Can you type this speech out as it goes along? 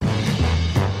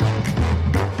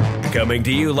Coming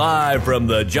to you live from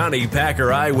the Johnny Packer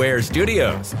Eyewear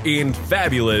Studios in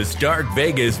fabulous Dark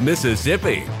Vegas,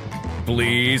 Mississippi.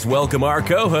 Please welcome our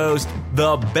co-host,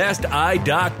 the best eye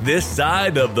doc this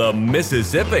side of the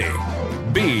Mississippi,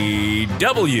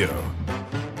 BW.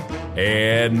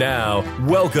 And now,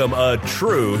 welcome a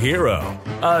true hero,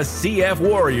 a CF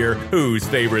warrior whose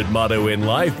favorite motto in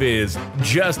life is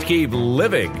just keep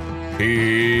living.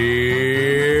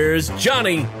 Here's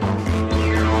Johnny.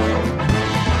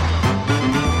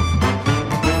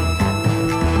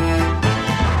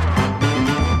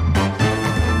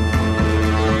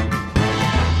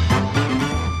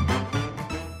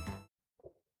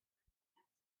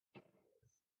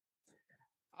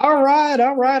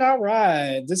 All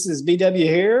right. This is BW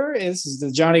here. This is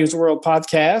the Johnny's World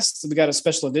podcast. We got a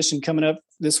special edition coming up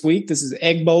this week. This is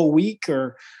Egg Bowl week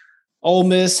or Ole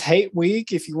Miss hate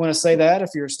week, if you want to say that, if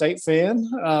you're a state fan.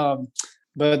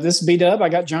 But this is B-Dub. I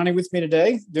got Johnny with me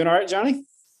today. Doing all right, Johnny?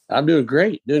 I'm doing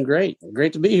great.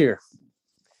 Great to be here.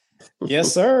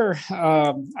 Yes, sir.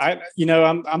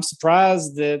 I'm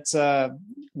surprised that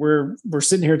we're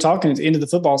sitting here talking at the end of the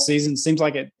football season. Seems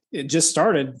like it just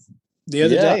started the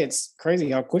other day. It's crazy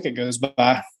how quick it goes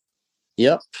by.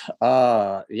 Yep.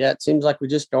 It seems like we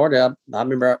just started. I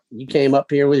remember you came up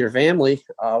here with your family.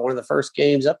 One of the first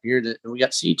games up here that we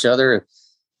got to see each other.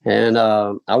 And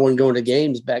I wasn't going to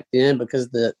games back then because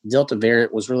the Delta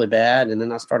variant was really bad. And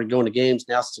then I started going to games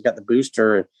now since I got the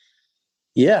booster.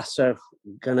 And so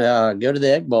I'm gonna go to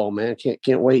the Egg Bowl, man.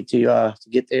 Can't wait to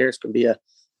get there. It's gonna be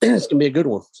a good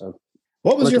one. So,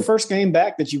 what was your first game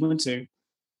back that you went to?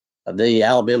 The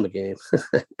Alabama game.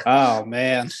 Oh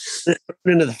man,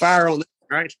 into the fire on that,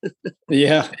 right?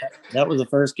 Yeah, that was the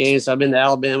first game. So I've been to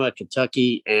Alabama,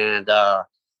 Kentucky, and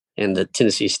the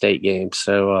Tennessee State game.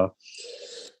 So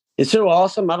it's so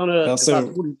awesome. I don't know.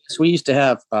 We used to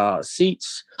have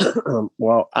seats.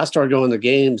 Well, I started going to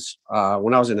games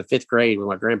when I was in the 5th grade with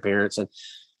my grandparents, and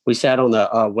we sat on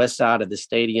the west side of the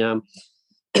stadium,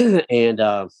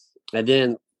 and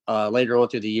then. Later on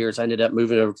through the years, I ended up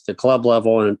moving over to the club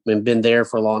level and been there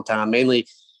for a long time. Mainly,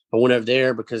 I went over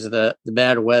there because of the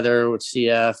bad weather with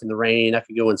CF and the rain. I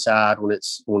could go inside when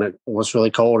it was really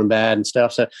cold and bad and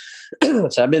stuff. So,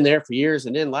 so I've been there for years.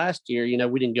 And then last year,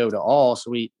 we didn't go to all,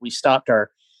 so we stopped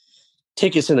our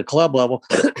tickets in the club level.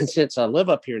 And since I live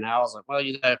up here now, I was like, well,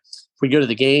 if we go to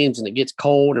the games and it gets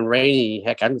cold and rainy,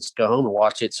 heck, I can just go home and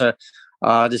watch it. So.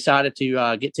 Decided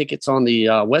to get tickets on the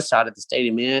west side of the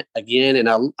stadium again, and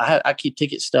I keep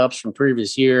ticket stubs from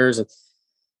previous years, and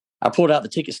I pulled out the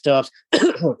ticket stubs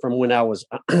from when I was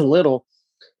little,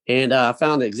 and I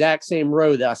found the exact same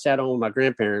row that I sat on with my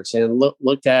grandparents, and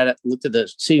looked at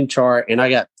the seating chart, and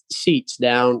I got seats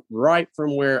down right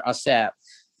from where I sat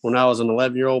when I was an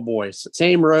 11-year-old boy.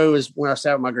 Same row as where I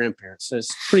sat with my grandparents. So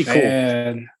it's pretty cool.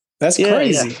 Man, that's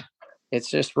crazy. Yeah.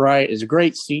 It's just right. It's a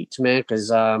great seats, man,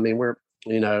 because we're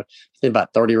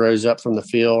about 30 rows up from the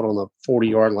field on the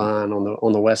 40-yard line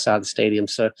on the west side of the stadium.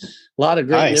 So a lot of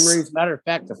great memories. Matter of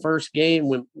fact, the first game,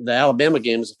 when the Alabama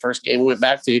game was the first game we went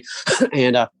back to,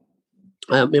 and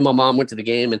me and my mom went to the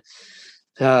game and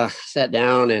sat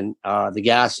down, and the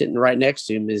guy sitting right next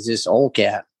to him is this old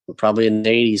cat, probably in the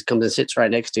 80s, comes and sits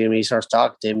right next to me. He starts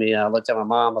talking to me. I looked at my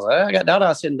mom. I was like, I got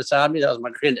Dada sitting beside me. That was my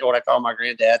granddad, what I call my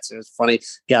granddad. So it was funny.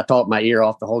 Guy talked my ear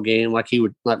off the whole game like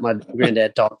my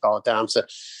granddad talked all the time. So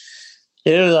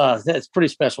it was, it's pretty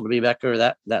special to be back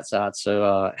over that side.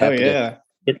 So happy to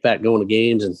get back going to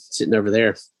games and sitting over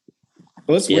there.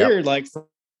 Well, it's weird. Like for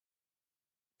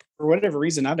whatever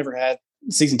reason, I've never had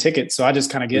season tickets. So I just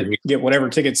kind of get whatever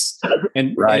tickets.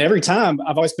 And every time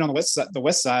I've always been on the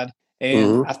west side.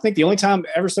 And I think the only time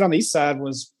I ever stood on the east side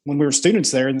was when we were students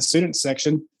there in the student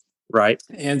section. Right.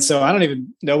 And so I don't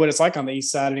even know what it's like on the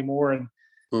east side anymore.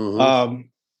 And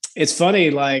it's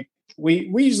funny, like we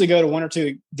usually go to 1 or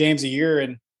 2 games a year,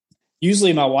 and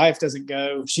usually my wife doesn't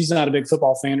go. She's not a big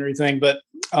football fan or anything, but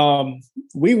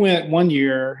we went one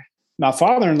year. My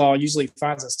father-in-law usually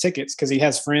finds us tickets because he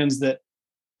has friends that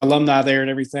alumni there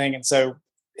and everything. And so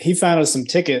he found us some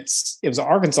tickets. It was an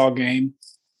Arkansas game.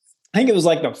 I think it was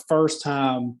like the first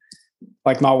time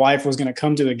like my wife was going to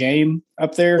come to a game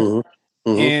up there.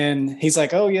 And he's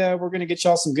like, oh yeah, we're going to get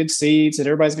y'all some good seats and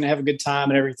everybody's going to have a good time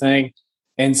and everything.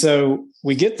 And so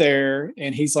we get there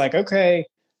and he's like, okay,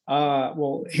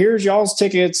 well, here's y'all's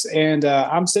tickets. And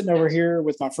I'm sitting over here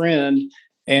with my friend.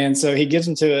 And so he gives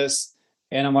them to us.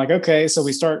 And I'm like, okay. So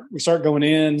we start going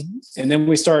in, and then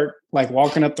we start like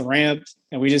walking up the ramp,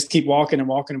 and we just keep walking and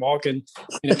walking and walking.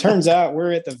 And it turns out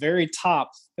we're at the very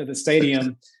top of the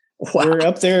stadium. Wow. We're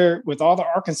up there with all the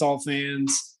Arkansas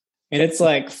fans. and it's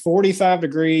like 45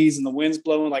 degrees and the wind's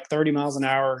blowing like 30 miles an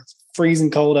hour. It's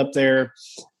freezing cold up there.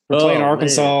 We're playing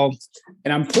Arkansas, man.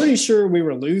 And I'm pretty sure we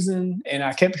were losing, and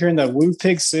I kept hearing the woo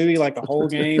pig suey like the whole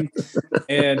game.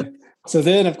 And so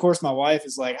then, of course, my wife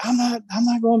is like, I'm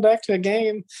not going back to a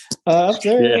game up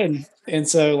there. Yeah. And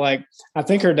so, like, I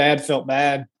think her dad felt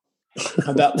bad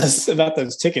about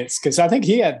those tickets, because I think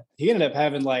he ended up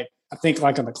having like on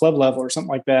the club level or something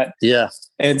like that. Yeah.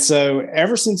 And so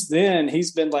ever since then,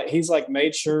 he's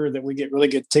made sure that we get really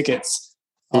good tickets.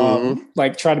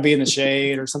 Like try to be in the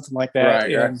shade or something like that.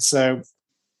 Right, and so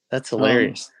that's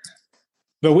hilarious.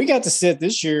 But we got to sit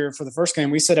this year for the first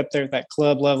game. We sit up there at that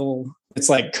club level. It's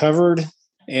like covered,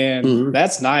 and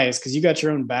that's nice because you got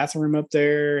your own bathroom up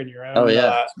there and your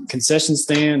own concession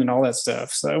stand and all that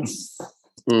stuff. So,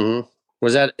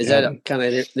 is that kind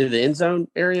of near the end zone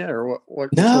area or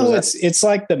what? No, it's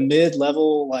like the mid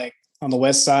level, like on the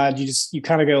west side. You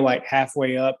kind of go like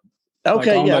halfway up.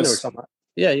 Okay, like almost,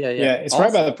 Yeah. It's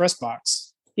right by the press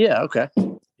box. Yeah. Okay.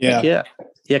 Yeah. Yeah.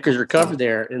 Because you're covered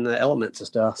there in the elements and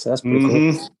stuff. So that's pretty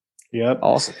cool. Yep.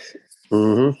 Awesome.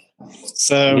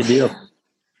 So good deal.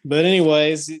 But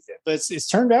anyways, it's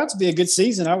turned out to be a good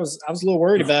season. I was a little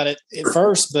worried about it at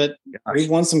first, but we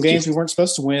won some games we weren't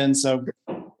supposed to win. So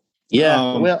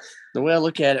yeah. Well, the way I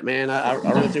look at it, man, I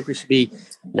really think we should be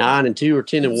 9-2 or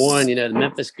 10-1. You know, the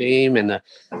Memphis game and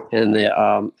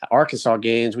the Arkansas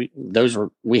games,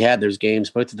 we had those games.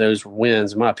 Both of those were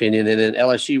wins, in my opinion. And then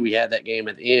LSU, we had that game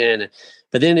at the end.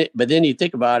 But then you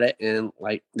think about it, and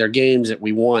like they're games that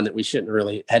we won that we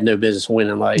had no business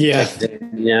winning, like Texas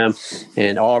A&M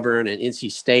and Auburn and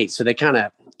NC State. So they kind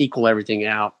of equal everything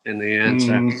out in the end.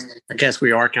 So I guess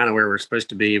we are kind of where we're supposed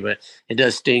to be. But it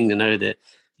does sting to know that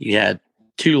you had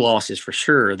 2 losses for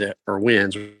sure that are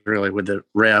wins, really, with the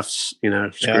refs,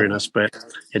 screwing us. But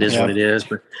it is what it is.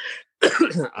 But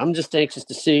I'm just anxious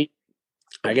to see.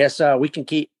 I guess we can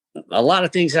keep. A lot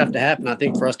of things have to happen, I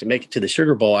think, for us to make it to the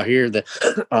Sugar Bowl. I hear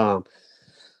that.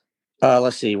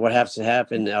 Let's see what has to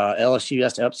happen. LSU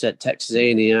has to upset Texas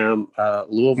A&M.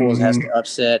 Louisville has to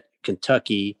upset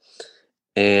Kentucky,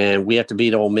 and we have to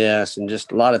beat Ole Miss. And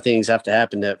just a lot of things have to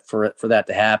happen for that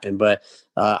to happen. But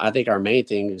I think our main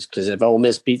thing is because if Ole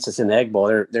Miss beats us in the Egg Bowl,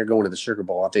 they're going to the Sugar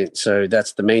Bowl. I think so.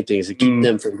 That's the main thing, is to keep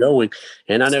them from going.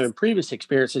 And I know in previous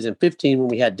experiences in 2015 when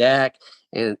we had Dak.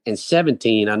 And in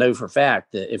 2017, I know for a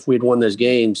fact that if we'd won those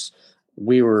games,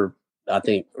 we were, I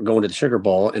think, going to the Sugar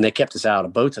Bowl, and they kept us out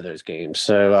of both of those games.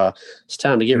 So it's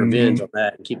time to get revenge on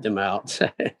that and keep them out.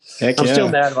 I'm still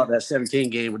mad about that 17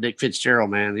 game with Nick Fitzgerald,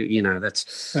 man.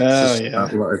 That's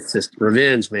it's just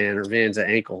revenge, man. Revenge at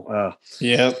ankle.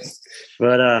 Yep.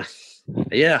 But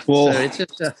yeah. Well, so it's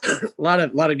just a lot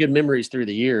of good memories through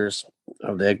the years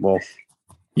of the Egg Bowl.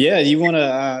 Yeah, you want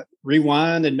to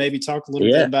rewind and maybe talk a little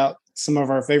bit about some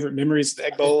of our favorite memories of the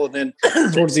Egg Bowl, and then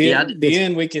towards the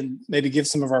end, we can maybe give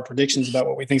some of our predictions about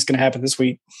what we think is going to happen this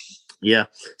week. Yeah,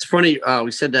 it's funny.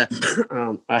 We said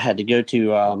that I had to go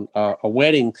to a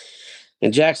wedding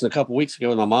in Jackson a couple weeks ago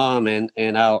with my mom, and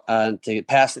to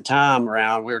pass the time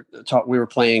around, we were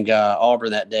playing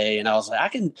Auburn that day, and I was like,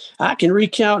 I can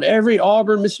recount every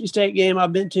Auburn Mississippi State game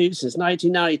I've been to since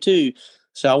 1992.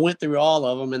 So I went through all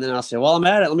of them, and then I said, well, I'm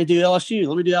at it. Let me do LSU.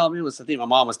 Let me do Alabama. So I think my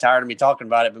mom was tired of me talking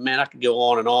about it, but, man, I could go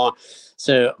on and on.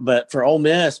 So, but for Ole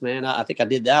Miss, man, I think I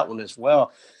did that one as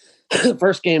well. The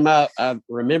first game I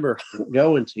remember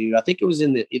going to, I think it was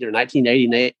in either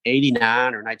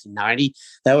 1989 or 1990.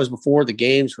 That was before the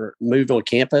games were moved on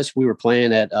campus. We were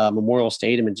playing at Memorial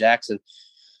Stadium in Jackson.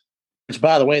 Which,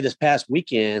 by the way, this past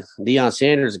weekend, Deion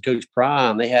Sanders and Coach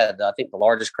Prime, they had, I think, the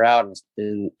largest crowd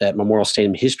in that Memorial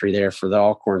Stadium history there for the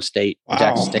Alcorn State,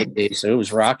 Jackson State game. So it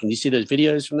was rocking. You see those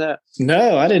videos from that?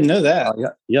 No, I didn't know that.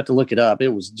 You have to look it up. It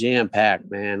was jam-packed,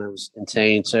 man. It was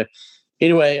insane. So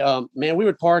anyway, man, we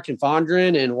would park in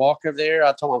Fondren and walk over there.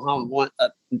 I told my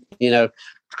mom,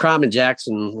 crime in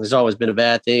Jackson has always been a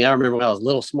bad thing. I remember when I was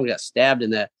little, someone got stabbed in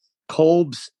that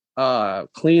Kolb's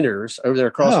Cleaners over there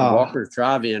across from Walker's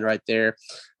Drive-In right there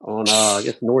on I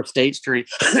guess North State Street,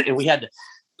 and we had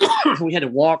to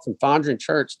walk from Fondren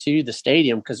Church to the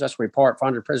stadium because that's where we parked,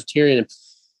 Fondren Presbyterian,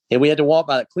 and we had to walk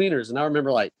by the Cleaners. And I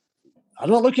remember, like, I'm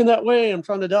not looking that way. I'm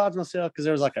trying to dodge myself because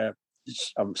there was like a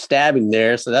stabbing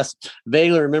there. So that's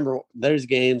vaguely remember those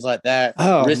games like that.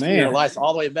 Risking their life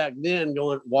all the way back then,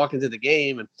 walking to the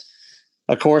game. And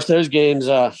of course, those games,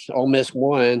 Ole Miss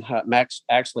won.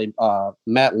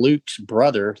 Matt Luke's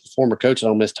brother, the former coach at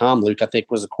Ole Miss, Tom Luke, I think,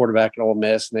 was the quarterback at Ole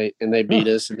Miss, and they beat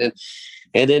us. And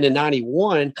then in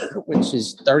 '91, which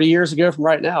is 30 years ago from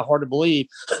right now, hard to believe,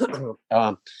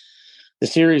 the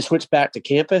series switched back to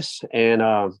campus, and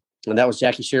and that was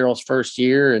Jackie Sherrill's first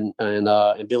year,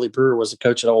 and Billy Brewer was the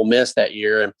coach at Ole Miss that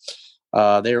year, and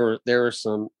there were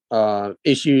some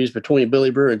issues between Billy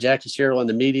Brewer and Jackie Sherrill in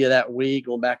the media that week,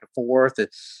 going back and forth,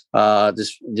 and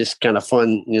just kind of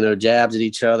fun, jabs at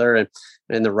each other,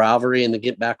 and the rivalry, and to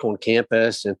get back on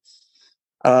campus. And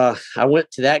I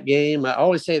went to that game. I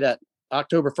always say that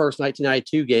October 1st,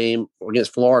 1992 game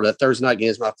against Florida, Thursday night game,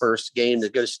 is my first game to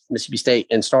go to Mississippi State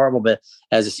and Starkville, but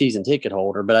as a season ticket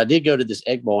holder. But I did go to this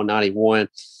Egg Bowl in 91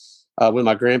 with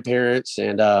my grandparents.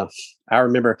 And I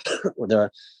remember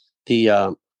the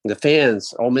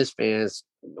fans, Ole Miss fans,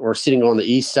 were sitting on the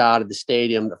east side of the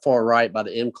stadium, the far right by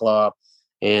the M Club.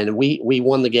 And we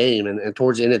won the game. And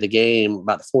towards the end of the game,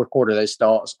 about the fourth quarter, they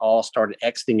all started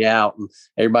exiting out, and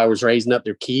everybody was raising up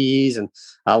their keys. And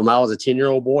I was a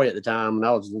 10-year-old boy at the time, and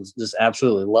I was just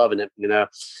absolutely loving it.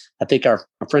 I think our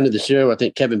friend of the show, I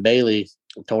think Kevin Bailey,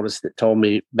 told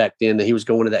me back then that he was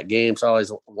going to that game. So I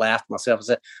always laughed to myself and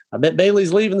said, I bet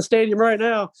Bailey's leaving the stadium right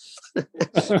now.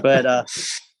 But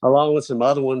along with some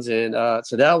other ones. And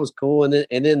so that was cool. And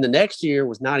then the next year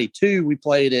was 92. We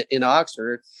played it in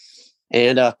Oxford.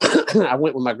 And I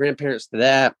went with my grandparents to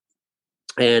that.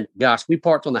 And gosh, we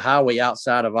parked on the highway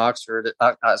outside of Oxford,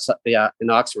 in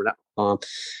Oxford.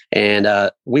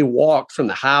 And we walked from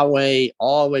the highway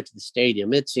all the way to the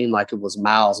stadium. It seemed like it was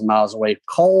miles and miles away.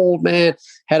 Cold, man.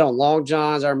 Had on long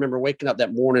johns. I remember waking up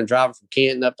that morning, driving from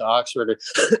Canton up to Oxford.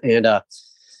 And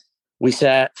we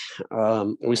sat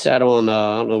on, I don't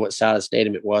know what side of the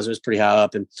stadium it was. It was pretty high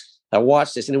up. And I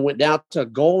watched this, and it went down to a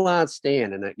goal line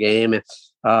stand in that game.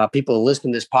 And people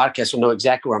listening to this podcast will know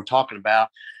exactly what I'm talking about.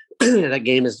 That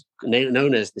game is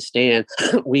known as the stand.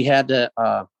 We had to,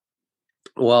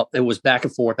 it was back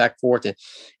and forth.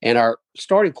 And our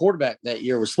starting quarterback that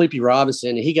year was Sleepy Robinson,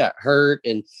 and he got hurt.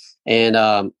 And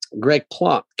Greg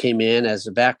Plump came in as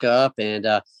a backup, and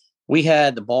we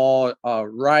had the ball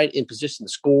right in position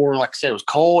to score. Like I said, it was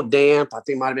cold, damp. I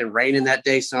think it might have been raining that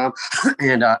day some.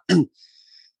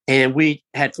 And we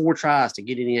had 4 tries to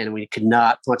get it in, and we could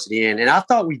not punch it in. And I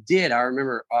thought we did. I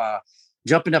remember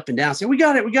jumping up and down, saying, we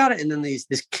got it. And then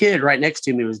this kid right next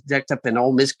to me was decked up in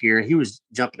Ole Miss gear, and he was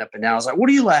jumping up and down. I was like, what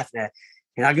are you laughing at?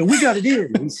 And I go, we got it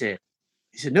in. And he said,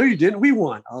 no, you didn't. We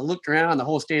won. I looked around, the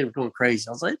whole stadium was going crazy.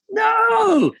 I was like,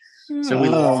 no. So we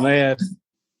lost. Man.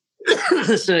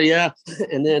 So, yeah.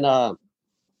 And then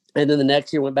the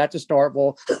next year went back to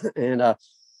Starkville, and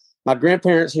my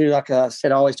grandparents, who, like I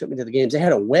said, always took me to the games, they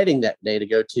had a wedding that day to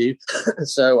go to.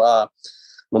 So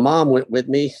my mom went with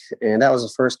me, and that was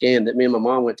the first game that me and my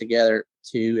mom went together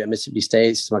to at Mississippi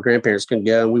State. So my grandparents couldn't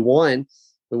go, and we won.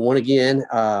 We won again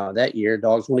that year.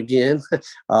 Dogs won again.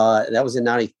 That was in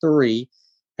 93.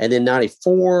 And then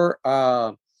 94,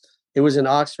 it was in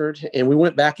Oxford, and we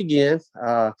went back again.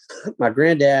 My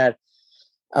granddad,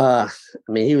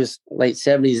 he was late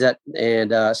 70s,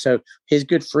 and so his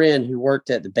good friend who worked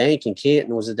at the bank in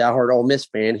Canton was a diehard Ole Miss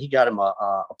fan. He got him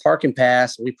a parking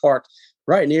pass. We parked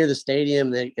right near the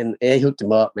stadium, and they hooked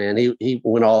him up, man. He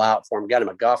went all out for him. Got him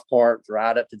a golf cart,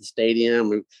 right up to the stadium.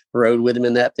 We rode with him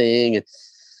in that thing,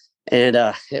 and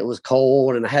it was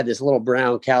cold, and I had this little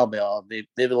brown cowbell. I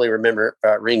vividly remember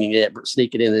ringing it,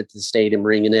 sneaking into the stadium,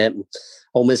 ringing it. And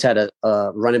Ole Miss had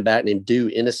a running back named Dew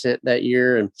Innocent that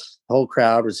year, and the whole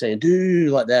crowd was saying "Dew"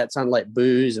 like that. It sounded like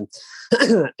booze, and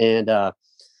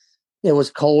it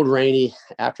was cold, rainy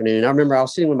afternoon. I remember I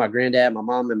was sitting with my granddad, my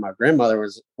mom, and my grandmother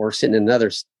were sitting in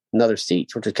another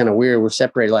seat, which is kind of weird. We're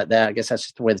separated like that. I guess that's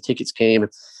just the way the tickets came.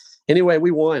 Anyway,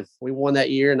 we won. We won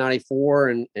that year in 94,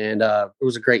 and it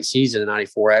was a great season in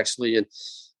 94, actually. And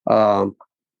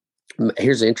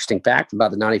here's an interesting fact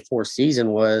about the 94 season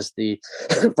was the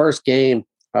first game.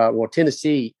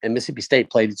 Tennessee and Mississippi State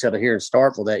played each other here in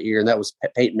Starkville that year, and that was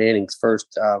Peyton Manning's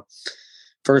first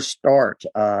start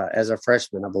as a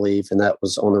freshman, I believe, and that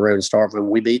was on the road in Starkville. And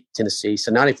we beat Tennessee.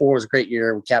 So 94 was a great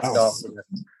year. We capped it off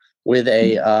with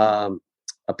a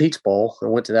Peach Bowl. I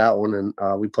went to that one,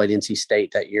 and we played NC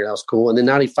State that year. That was cool. And then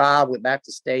 95 went back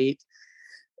to state.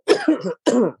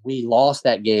 We lost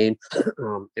that game.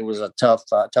 It was a tough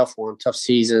one, tough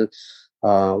season.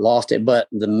 Lost it. But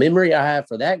the memory I have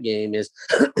for that game is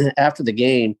after the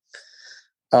game,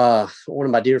 one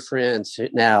of my dear friends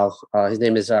now, his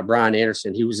name is Brian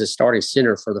Anderson. He was the starting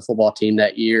center for the football team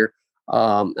that year.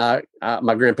 My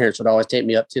grandparents would always take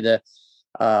me up to the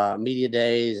media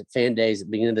days, fan days at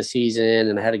the beginning of the season,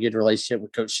 and I had a good relationship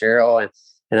with Coach Sherrill.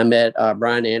 And I met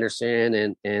Brian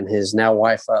Anderson and his now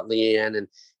wife Leanne,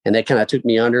 and they kind of took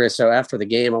me under. And so after the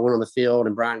game, I went on the field,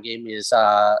 and Brian gave me his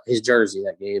jersey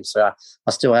that game. So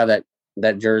I still have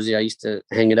that jersey. I used to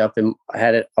hang it up, and I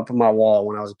had it up on my wall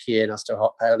when I was a kid. And I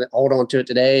still hold on to it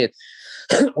today.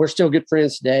 we're still good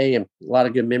friends today and a lot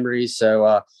of good memories.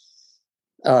 So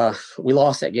we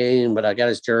lost that game, but I got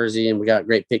his jersey and we got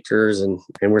great pictures and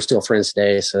we're still friends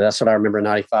today. So that's what I remember.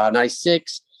 95,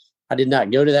 96. I did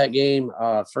not go to that game.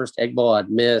 First Egg Bowl I'd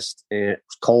missed, and it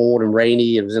was cold and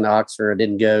rainy. It was in Oxford. I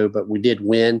didn't go, but we did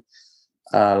win.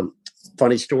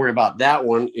 Funny story about that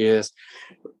one is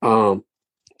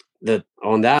that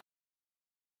on that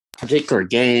particular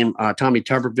game, Tommy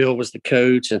Tuberville was the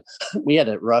coach, and we had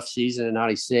a rough season in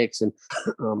 96, and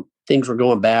things were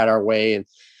going bad our way. And,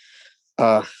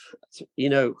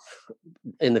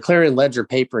 in the Clarion Ledger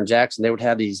paper in Jackson, they would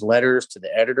have these letters to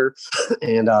the editor,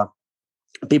 and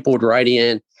people would write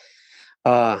in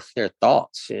their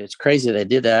thoughts. It's crazy they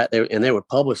did that, and they would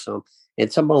publish them.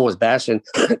 And someone was bashing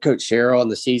Coach Sherrill,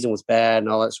 and the season was bad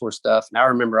and all that sort of stuff. And I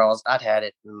remember I'd had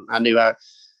it, and I knew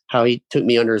how he took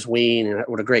me under his wing and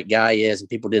what a great guy he is. And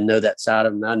people didn't know that side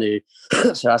of him. I knew.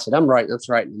 So I said, I'm writing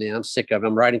it in. I'm sick of it.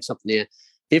 I'm writing something in.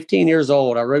 15 years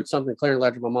old, I wrote something in Clarion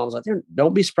Ledger. My mom was like,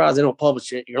 don't be surprised they don't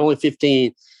publish it. You're only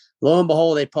 15. Lo and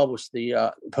behold, they published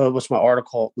my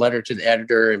article, letter to the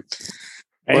editor, and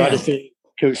write it to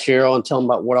Coach Sherrill and tell him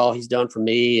about what all he's done for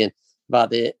me and about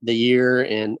the year.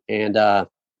 And it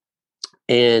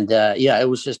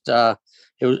was just, it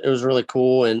was really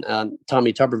cool. And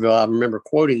Tommy Tuberville, I remember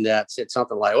quoting that, said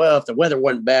something like, well, if the weather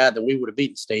wasn't bad, then we would have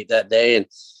beaten State that day.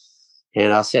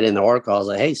 And I said in the article, I was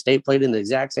like, hey, State played in the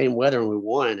exact same weather and we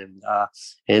won. And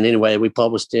anyway, we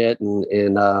published it,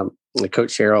 and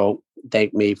Coach Sherrill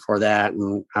thanked me for that.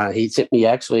 And he sent me,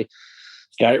 actually,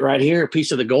 got it right here, a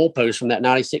piece of the goalpost from that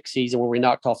 96 season where we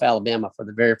knocked off Alabama for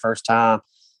the very first time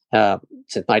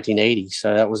since 1980.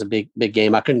 So that was a big, big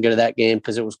game. I couldn't go to that game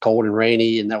because it was cold and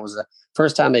rainy, and that was the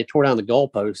first time they tore down the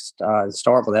goalpost in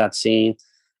Starkville that I'd seen.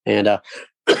 And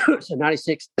so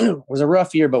 96 was a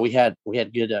rough year, but we had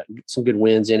good some good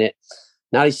wins in it.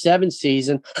 97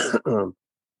 season,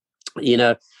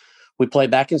 we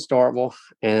played back in Starkville,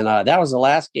 and that was the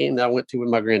last game that I went to with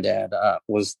my granddad.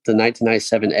 Was the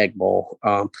 1997 Egg Bowl.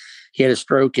 He had a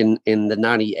stroke in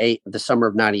the summer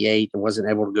of 98, and wasn't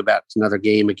able to go back to another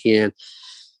game again.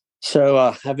 So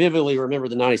I vividly remember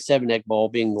the 97 Egg Bowl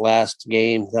being the last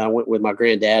game that I went with my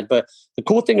granddad. But the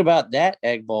cool thing about that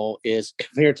Egg Bowl is,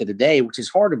 compared to today, which is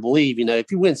hard to believe,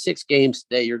 if you win 6 games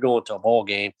today, you're going to a bowl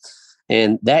game.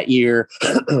 And that year,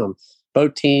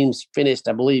 both teams finished,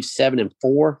 I believe,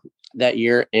 7-4 that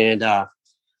year. And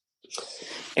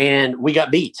we got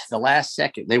beat the last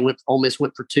second. Ole Miss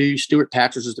went for 2. Stuart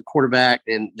Patras was the quarterback,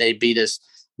 and they beat us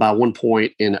by 1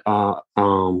 point at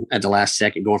the last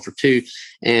second, going for 2.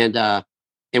 And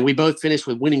we both finished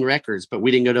with winning records, but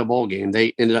we didn't go to a bowl game.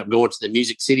 They ended up going to the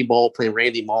Music City Bowl, playing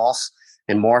Randy Moss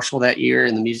and Marshall that year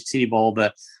in the Music City Bowl.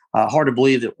 But hard to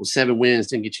believe that 7 wins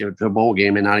didn't get you to a bowl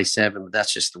game in 97, but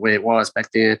that's just the way it was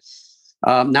back then.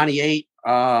 98,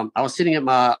 I was sitting at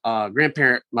my other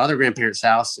grandparents'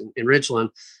 house in Richland,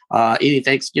 eating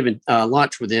Thanksgiving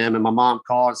lunch with them, and my mom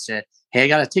called and said, hey, I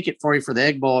got a ticket for you for the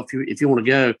Egg Bowl if you want to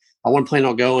go. I wasn't planning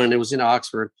on going. It was in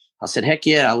Oxford. I said, heck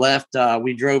yeah. I left.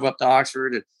 We drove up to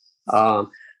Oxford, and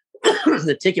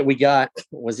the ticket we got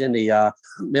was in the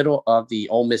middle of the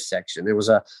Ole Miss section. There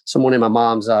was someone in my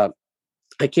mom's a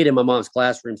kid in my mom's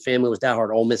classroom. Family was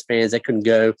diehard Ole Miss fans. They couldn't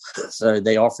go, so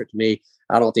they offered it to me.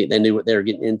 I don't think they knew what they were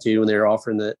getting into when they were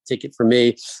offering the ticket for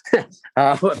me.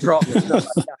 What brought me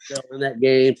in that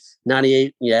game.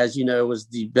 98, as you know, was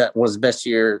the best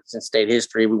year in state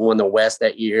history. We won the West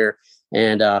that year.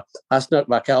 And I snuck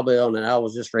my cowbell, and I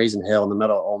was just raising hell in the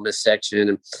middle of Ole Miss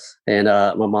section. And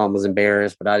my mom was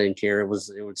embarrassed, but I didn't care. It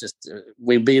was just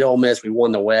we beat Ole Miss. We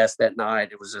won the West that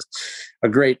night. It was just a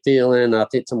great feeling. I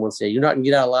think someone said, "You're not going to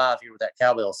get out alive here with that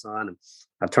cowbell, son." And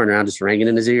I turned around, just ringing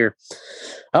in his ear.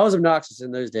 I was obnoxious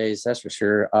in those days, that's for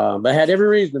sure. But I had every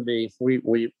reason to be.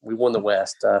 We won the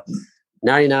West.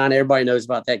 99, everybody knows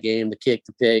about that game, the kick,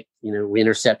 the pick. We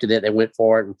intercepted it. They went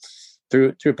for it and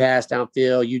threw a pass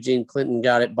downfield. Eugene Clinton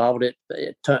got it, bobbled it,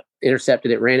 intercepted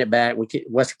it, ran it back.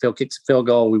 Westerfield kicks a field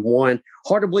goal. We won.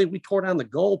 Hard to believe we tore down the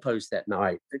goalpost that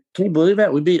night. Can you believe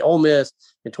that? We beat Ole Miss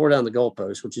and tore down the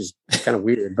goalpost, which is kind of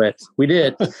weird, but we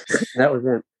did. That was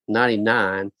in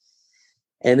 99.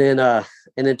 And then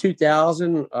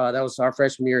 2000, that was our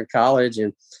freshman year in college,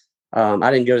 and I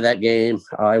didn't go to that game.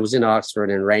 It was in Oxford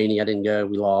and rainy. I didn't go.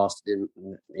 We lost, and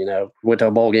went to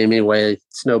a bowl game anyway,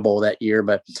 Snow Bowl that year.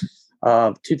 But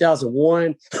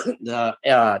 2001, the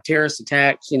terrorist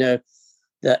attacks. The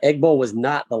Egg Bowl was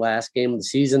not the last game of the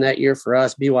season that year for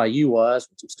us. BYU was,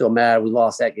 which I'm still mad. We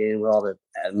lost that game with all the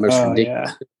most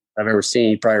ridiculous I've ever seen.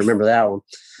 You probably remember that one.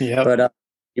 Yeah. But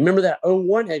you remember that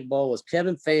 01 Egg Bowl was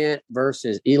Kevin Fant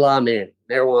versus Eli Manning.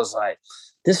 Everyone was like,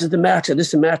 this is the matchup.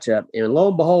 This is the matchup. And lo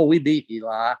and behold, we beat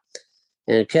Eli.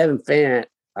 And Kevin Fant,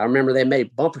 I remember they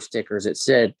made bumper stickers that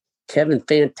said, Kevin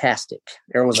Fantastic.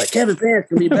 Everyone was like, Kevin Fant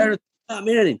can be better than Scott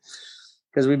Manning.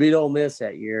 Because we beat Ole Miss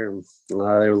that year. They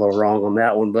were a little wrong on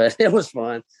that one, but it was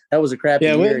fun. That was a crappy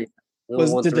year.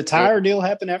 Did the tire deal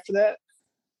happen after that?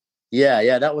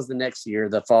 Yeah. That was the next year,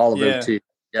 the fall of 2002.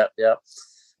 Yep. Yeah.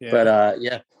 But,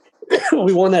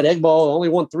 we won that Egg Bowl. Only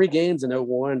won 3 games in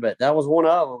 2001, but that was one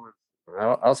of them.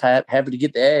 I was happy to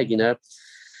get the egg, And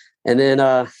then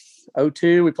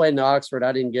 2002, we played in Oxford.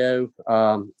 I didn't go.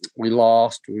 We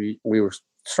lost. We were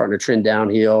starting to trend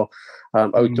downhill.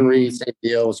 2003, same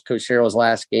deal. It was Coach Sherrill's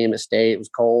last game at State. It was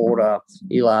cold.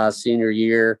 Eli's senior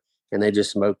year, and they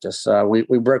just smoked us.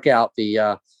 We broke out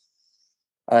the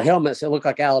helmets that looked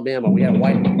like Alabama. We had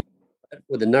white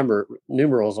with the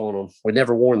numerals on them. We'd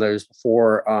never worn those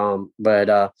before,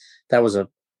 but that was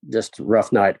just a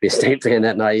rough night to be a State fan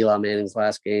that night. Eli Manning's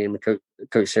last game,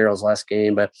 Coach Sherrill's last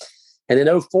game. And in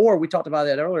 2004, we talked about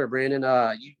that earlier,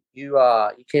 Brandon.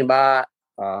 You came by.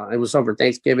 It was over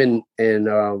Thanksgiving, and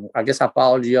I guess I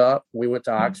followed you up. We went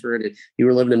to Oxford, and you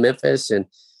were living in Memphis, and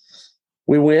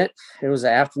we went. It was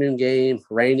an afternoon game,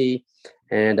 rainy,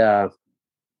 and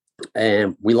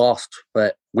we lost,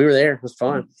 but we were there. It was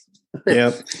fun.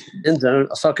 Yeah. End zone.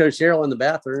 I saw Coach Sherrill in the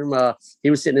bathroom. He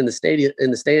was sitting in the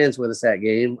stands with us that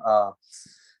game.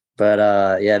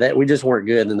 We just weren't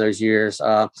good in those years.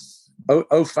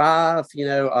 2005,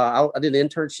 I did an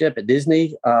internship at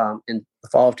Disney in the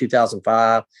fall of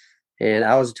 2005, and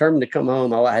I was determined to come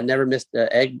home. I had never missed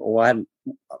the Egg Bowl. I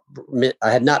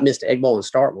had not missed the Egg Bowl in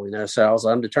Starkville, so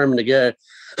I'm determined to go.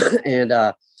 And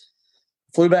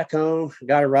flew back home,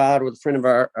 got a ride with a friend of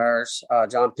ours,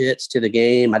 John Pitts, to the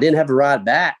game. I didn't have a ride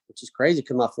back, which is crazy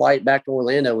because my flight back to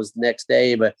Orlando was the next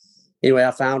day. But anyway,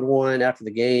 I found one after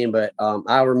the game. But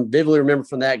I vividly remember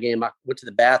from that game, I went to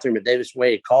the bathroom at Davis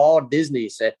Wade, called Disney,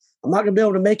 said, I'm not going to be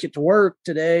able to make it to work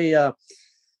today.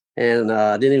 And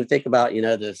I didn't even think about,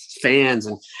 the fans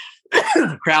and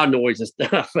crowd noise and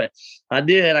stuff. But I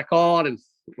did. I called and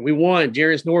we won.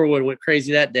 Jarius Norwood went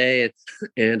crazy that day,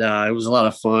 and it was a lot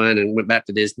of fun. And went back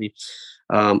to Disney.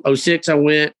 2006, I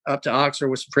went up to Oxford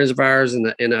with some friends of ours in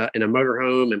a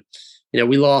motorhome, and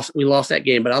we lost that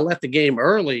game. But I left the game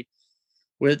early.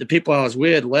 With the people I was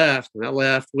with left, and I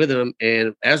left with them.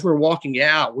 And as we're walking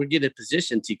out, we get in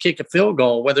position to kick a field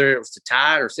goal, whether it was to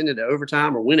tie it or send it to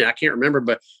overtime or win it. I can't remember,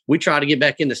 but we tried to get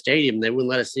back in the stadium, and they wouldn't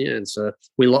let us in. So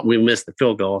we missed the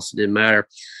field goal, so it didn't matter.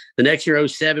 The next year,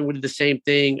 2007, we did the same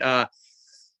thing.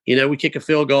 We kick a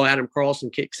field goal. Adam Carlson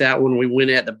kicks that one. We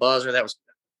win at the buzzer. That was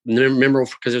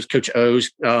memorable because it was Coach O's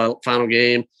final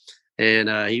game. And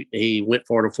he went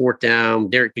for it on 4th down.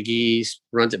 Derek McGee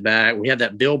runs it back. We had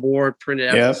that billboard printed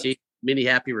out. Yep. See many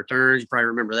happy returns. You probably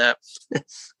remember that.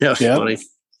 That was funny.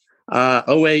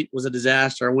 2008 was a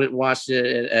disaster. I went and watched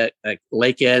it at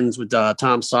Lake Edens with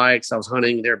Tom Sykes. I was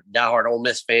hunting. They're diehard Ole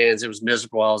Miss fans. It was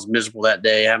miserable. I was miserable that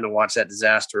day having to watch that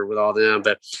disaster with all them.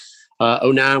 But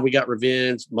 2009, we got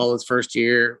revenge. Mullen's first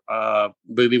year.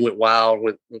 Booby went wild,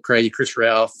 went crazy. Chris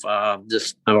Ralph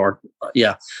just had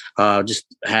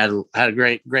a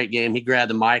great game. He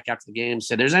grabbed the mic after the game,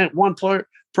 said, "There's ain't one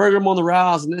program on the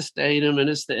rise in this stadium and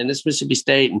this Mississippi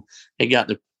State," and it got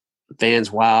the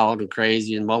fans wild and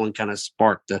crazy. And Mullen kind of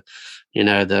sparked he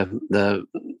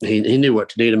knew what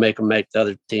to do to make the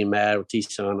other team mad with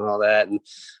T-Son and all that. And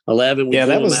 11,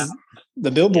 that was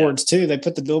the billboards too. They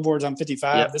put the billboards on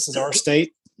 55. Yep. This is our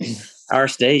state. Our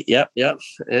state. Yep.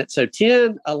 And so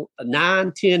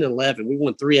 9, 10, 11, we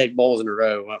won 3 Egg Bowls in a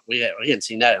row. We hadn't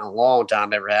seen that in a long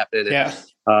time ever happen. Yeah.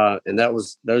 And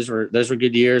those were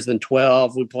good years. Then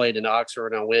 12, we played in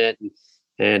Oxford, and I went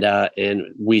and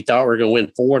we thought we were going to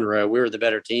win 4 in a row. We were the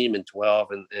better team in 12,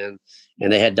 and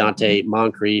they had Dante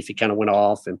Moncrief. He kind of went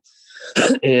off, and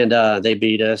they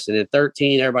beat us. And in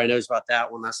 13, everybody knows about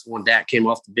that one. That's the one Dak came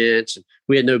off the bench, and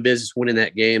we had no business winning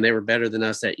that game. They were better than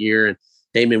us that year, and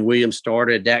Damon Williams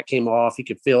started. Dak came off. He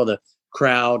could feel the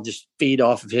crowd just feed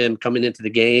off of him coming into the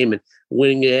game and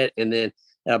winning it. And then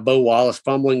Bo Wallace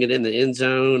fumbling it in the end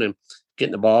zone and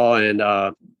getting the ball, and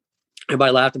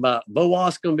everybody laughed about Bo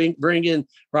Wallace going to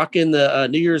rocking the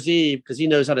New Year's Eve because he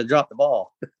knows how to drop the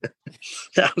ball.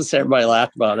 Everybody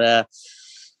laughed about that.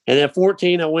 And then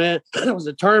 14, I went. I was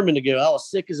determined to go. I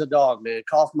was sick as a dog, man,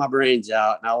 coughing my brains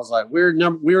out. And I was like, we were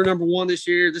number 1 this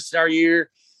year. This is our year.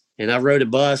 And I rode a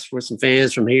bus with some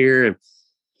fans from here, and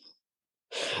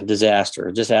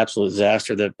disaster, just absolute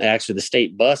disaster. The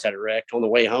state bus had a wreck on the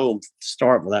way home to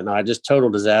start with that night, just total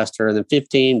disaster. And then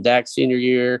 15, Dak's senior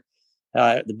year.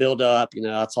 The build up,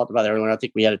 I talked about it earlier. I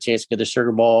think we had a chance to get the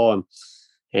Sugar Bowl,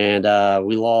 and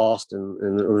we lost,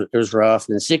 and it was rough.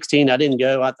 And in 16, I didn't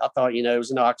go. I thought, it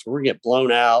was in Oxford. We're going to get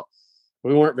blown out.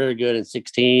 We weren't very good in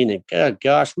 16, and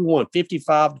gosh, we won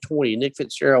 55-20. Nick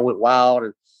Fitzgerald went wild,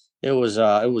 and it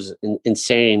was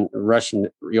insane rushing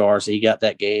yards that he got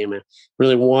that game and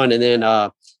really won. And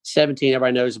then 17,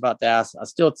 everybody knows about that. I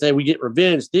still say we get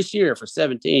revenge this year for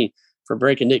 17 for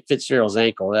breaking Nick Fitzgerald's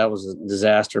ankle. That was a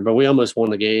disaster, but we almost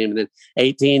won the game. And then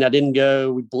 18, I didn't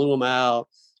go. We blew them out.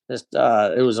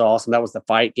 It was awesome. That was the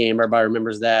fight game. Everybody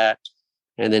remembers that.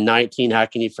 And then 19, how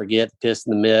can you forget the piss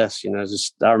and the miss?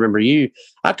 I remember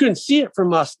I couldn't see it from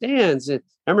my stands. And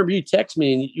I remember you text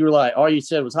me and you were like, all you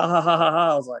said was, ha, ha, ha, ha,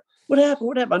 ha. I was like, what happened?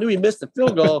 What happened? I knew he missed the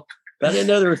field goal. But I didn't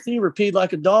know the receiver peed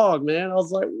like a dog, man. I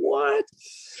was like, what?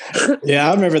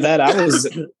 Yeah, I remember that.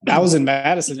 I was in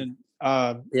Madison, and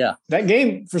that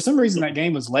game, for some reason, that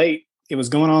game was late. It was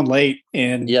going on late,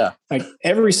 and like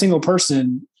every single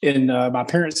person in my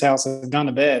parents' house had gone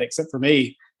to bed except for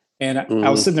me. And I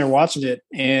was sitting there watching it,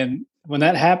 and when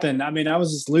that happened, I mean, I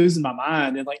was just losing my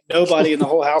mind, and like nobody in the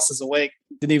whole house is awake,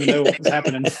 didn't even know what was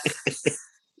happening.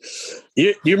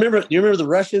 You remember the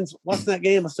Russians watching that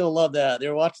game? I still love that. They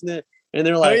were watching it, and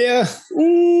they're like, "Oh yeah!"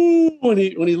 Ooh, when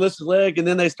he lifts his leg, and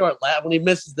then they start laughing when he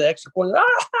misses the extra point.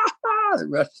 The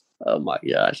Russians, oh my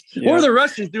gosh! Yeah. What are the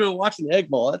Russians doing watching Egg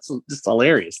Bowl? That's just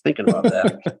hilarious thinking about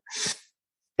that.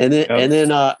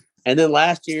 And then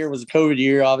last year was a COVID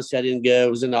year. Obviously, I didn't go. It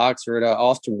was in Oxford.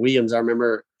 Austin Williams, I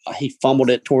remember he fumbled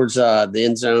it towards the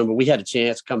end zone, but we had a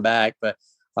chance to come back. But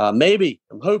maybe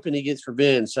I'm hoping he gets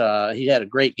revenge. He had a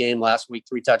great game last week,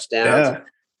 3 touchdowns. Yeah.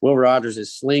 Will Rogers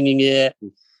is slinging it.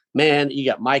 And, man, you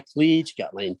got Mike Leach, you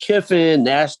got Lane Kiffin,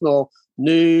 national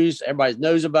news. Everybody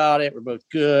knows about it. We're both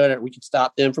good. We can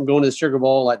stop them from going to the Sugar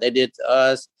Bowl like they did to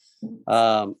us.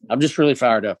 I'm just really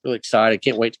fired up, really excited.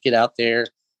 Can't wait to get out there.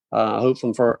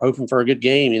 Hoping for a good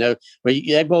game. But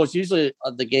Egg Bowl is usually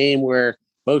the game where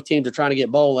both teams are trying to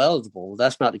get bowl eligible.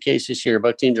 That's not the case this year.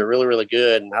 Both teams are really, really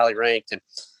good and highly ranked,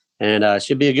 and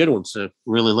should be a good one. So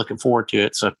really looking forward to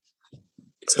it. So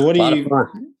what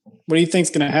do you think's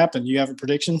going to happen? You have a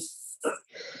prediction?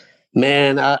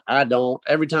 Man, I don't.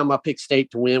 Every time I pick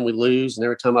State to win, we lose, and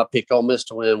every time I pick Ole Miss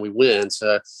to win, we win.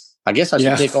 So I guess I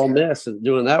should pick Ole Miss and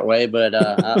doing that way. But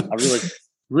I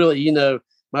really,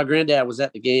 my granddad was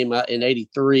at the game in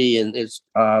 '83, and it's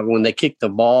when they kicked the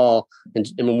ball in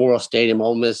Memorial Stadium.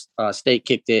 Ole Miss State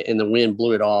kicked it, and the wind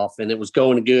blew it off, and it was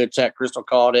going good. Jack Crystal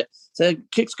called it, said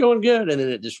kick's going good, and then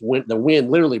it just went. The wind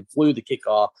literally blew the kick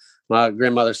off. My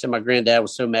grandmother said my granddad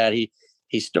was so mad he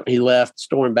left,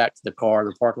 stormed back to the car in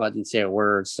the parking lot, didn't say a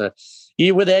word. So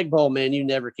you with Egg Bowl, man, you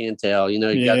never can tell. You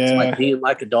got somebody being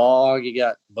like a dog. You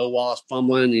got Bo Wallace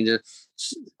fumbling. You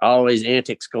just always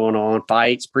antics going on,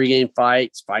 fights, pregame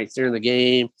fights during the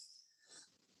game,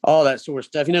 all that sort of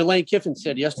stuff. Lane Kiffin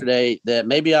said yesterday that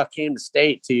maybe I came to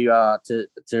State to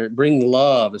bring the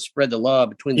love and spread the love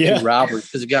between the two rivalries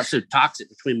because it got so toxic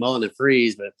between Mullen and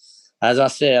Freeze. But as I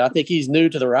said, I think he's new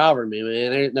to the rivalry, man.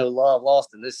 There ain't no love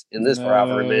lost in this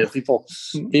rivalry, man. People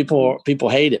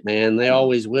hate it, man. They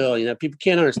always will. People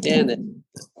can't understand that.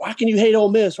 Why can you hate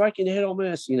Ole Miss? Why can you hate Ole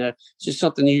Miss? It's just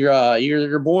something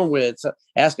you're born with. So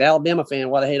ask an Alabama fan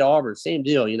why they hate Auburn. Same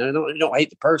deal. You don't hate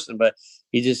the person, but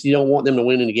you don't want them to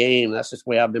win in the game. That's just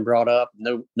the way I've been brought up.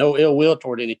 No ill will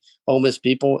toward any Ole Miss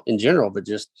people in general, but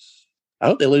just I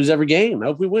hope they lose every game. I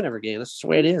hope we win every game. That's just the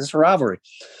way it is. It's a rivalry.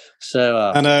 So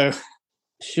I know.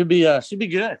 Should be good. Should be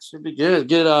good.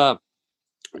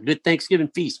 Good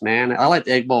Thanksgiving feast, man. I like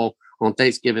the Egg Bowl on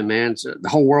Thanksgiving, man. So the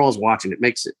whole world's watching. It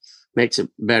makes it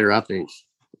better, I think.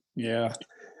 Yeah,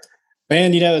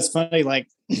 man. It's funny. Like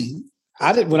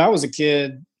when I was a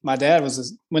kid, my dad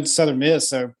went to Southern Miss,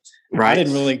 so I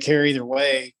didn't really care either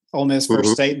way. Ole Miss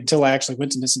versus State until I actually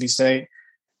went to Mississippi State,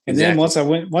 and then once I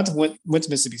went to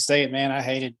Mississippi State, man, I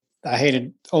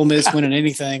hated Ole Miss winning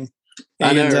anything.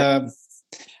 And, I know.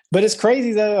 But it's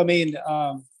crazy though. I mean,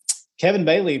 Kevin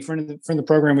Bailey, friend of the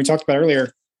program we talked about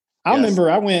earlier. I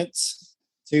remember I went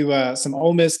to some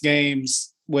Ole Miss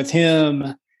games with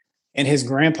him and his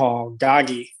grandpa,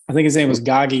 Goggy. I think his name was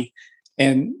Goggy.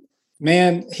 And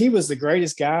man, he was the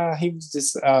greatest guy. He was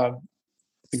just the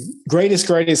greatest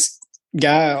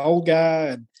guy, old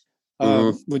guy,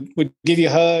 and would give you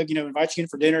a hug, invite you in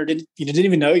for dinner. Didn't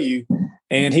even know you.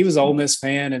 And he was an Ole Miss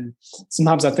fan. And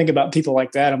sometimes I think about people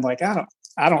like that. I'm like,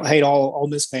 I don't hate all Ole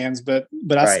Miss fans, but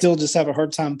I still just have a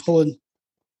hard time pulling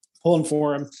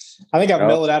for him. I think I've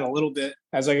mellowed out a little bit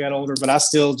as I got older, but I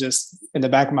still just in the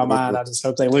back of my mind, I just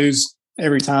hope they lose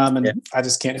every time, and I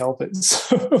just can't help it.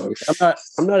 So.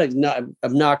 I'm not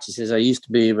obnoxious as I used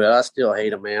to be, but I still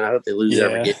hate them, man. I hope they lose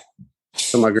every game.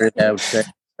 So my granddad would say,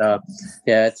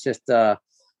 it's just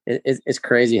it's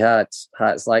crazy how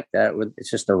it's like that.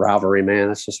 It's just a rivalry, man.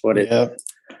 That's just what it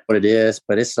is.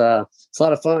 But it's a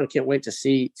lot of fun. Can't wait to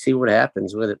see what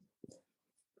happens with it.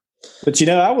 But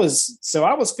I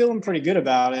was feeling pretty good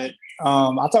about it.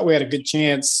 I thought we had a good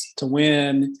chance to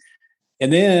win,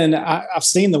 and then I've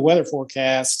seen the weather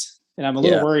forecast, and I'm a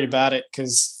little worried about it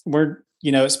because we're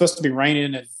it's supposed to be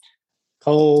raining and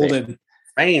cold and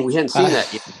rain. We hadn't seen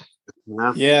that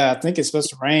yet. Yeah, I think it's supposed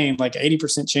to rain, like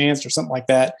 80% chance or something like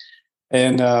that.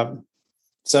 And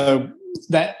so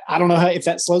that I don't know if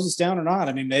that slows us down or not.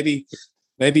 I mean,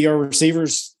 maybe our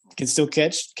receivers can still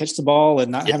catch the ball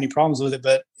and not have any problems with it.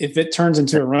 But if it turns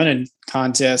into a running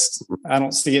contest, I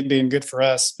don't see it being good for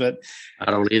us. But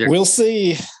I don't either. We'll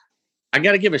see. I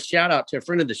got to give a shout out to a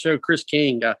friend of the show, Chris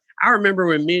King. I remember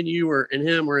when me and you were in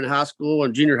high school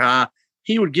and junior high,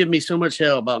 he would give me so much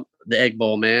hell about the Egg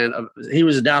Bowl, man. He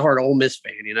was a diehard Ole Miss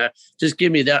fan, just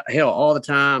give me that hell all the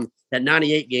time. That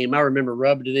 98 game, I remember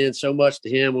rubbing it in so much to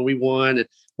him when we won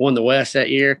the West that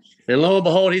year. And lo and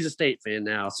behold, he's a State fan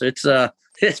now. So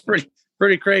it's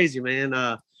pretty crazy, man.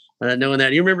 Knowing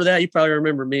that. You remember that? You probably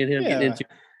remember me and him getting into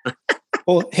it.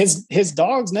 Well, his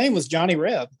dog's name was Johnny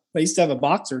Reb. They used to have a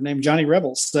boxer named Johnny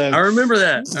Rebels. So I remember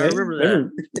that. They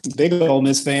were big Ole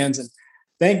Miss fans. And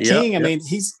then King, I mean,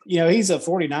 he's a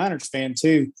 49ers fan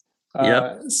too.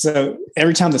 So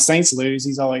every time the Saints lose,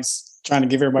 he's always trying to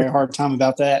give everybody a hard time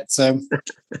about that. So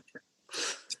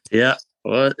yeah,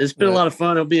 well, it's been a lot of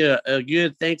fun. It'll be a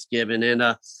good Thanksgiving.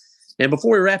 And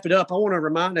before we wrap it up, I want to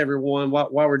remind everyone why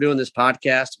we're doing this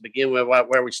podcast to begin with,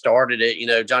 where we started it,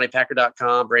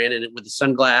 JohnnyPacker.com, branding it with the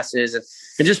sunglasses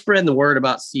and just spreading the word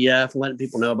about CF and letting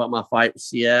people know about my fight with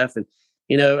CF. And,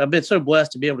 I've been so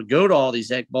blessed to be able to go to all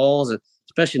these Egg Bowls, and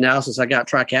especially now since I got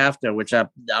Trikafta, which I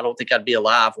don't think I'd be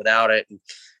alive without it. And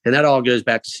that all goes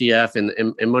back to CF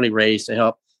and money raised to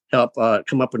help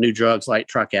come up with new drugs like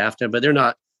Trikafta, but they're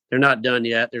not done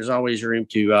yet. There's always room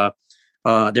to,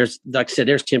 there's, like I said,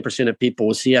 there's 10% of people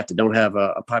with CF that don't have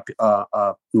a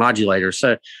modulator.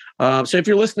 So if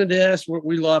you're listening to this,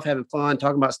 we love having fun,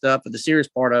 talking about stuff, but the serious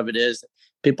part of it is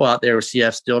people out there with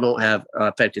CF still don't have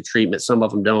effective treatment. Some of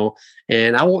them don't.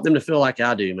 And I want them to feel like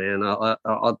I do, man.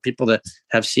 People that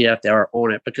have CF that are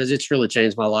on it, because it's really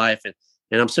changed my life. And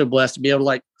I'm so blessed to be able to,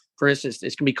 like, for instance,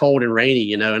 it's going to be cold and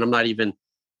rainy, and I'm not even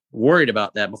worried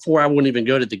about that. Before, I wouldn't even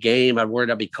go to the game. I'd worried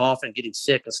I'd be coughing, getting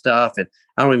sick and stuff. And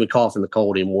I don't even cough in the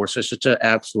cold anymore. So it's just an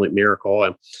absolute miracle.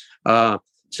 And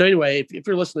so anyway, if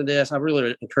you're listening to this, I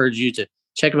really encourage you to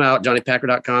check them out,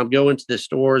 JohnnyPacker.com. Go into the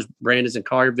stores, Brandon's in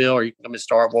Collierville, or you can come to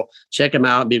Starkville. Check them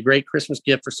out. It'd be a great Christmas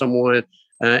gift for someone,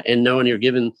 and knowing you're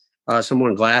giving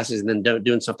someone glasses and then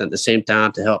doing something at the same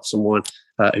time to help someone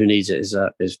who needs it is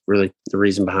really the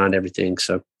reason behind everything.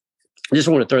 So I just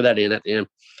want to throw that in at the end.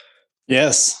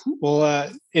 Yes. Well,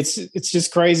 it's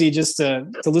just crazy just to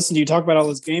listen to you talk about all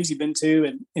those games you've been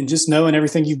to and just knowing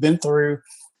everything you've been through,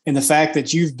 and the fact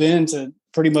that you've been to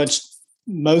pretty much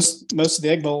most of the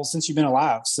Egg Bowls since you've been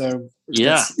alive. So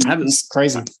yeah, it's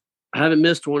crazy. I haven't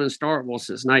missed one in Starkville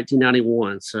since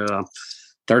 1991. So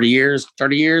 30 years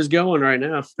going right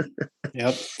now.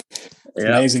 Yep.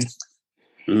 Amazing.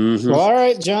 Mm-hmm. Well, all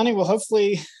right, Johnny. Well,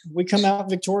 hopefully we come out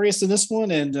victorious in this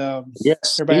one. And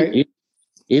yes, everybody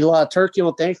eat a lot of turkey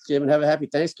on Thanksgiving. Have a happy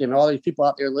Thanksgiving. All these people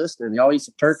out there listening, y'all eat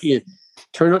some turkey and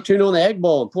tune on the Egg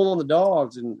Bowl and pull on the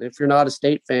dogs. And if you're not a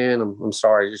State fan, I'm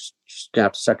sorry, you're just gonna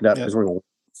have to suck it up because we're going.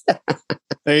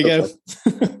 There you go.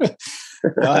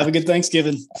 Well, have a good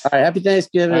Thanksgiving. All right, happy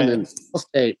Thanksgiving and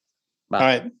State. Bye. All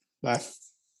right, bye.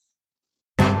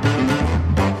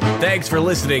 Thanks for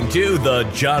listening to the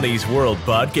Johnny's World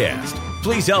podcast.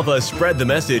 Please help us spread the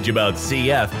message about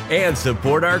CF and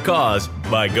support our cause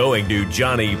by going to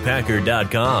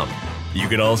JohnnyPacker.com. You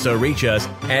can also reach us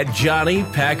at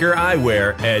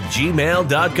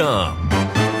JohnnyPackerEyewear@gmail.com.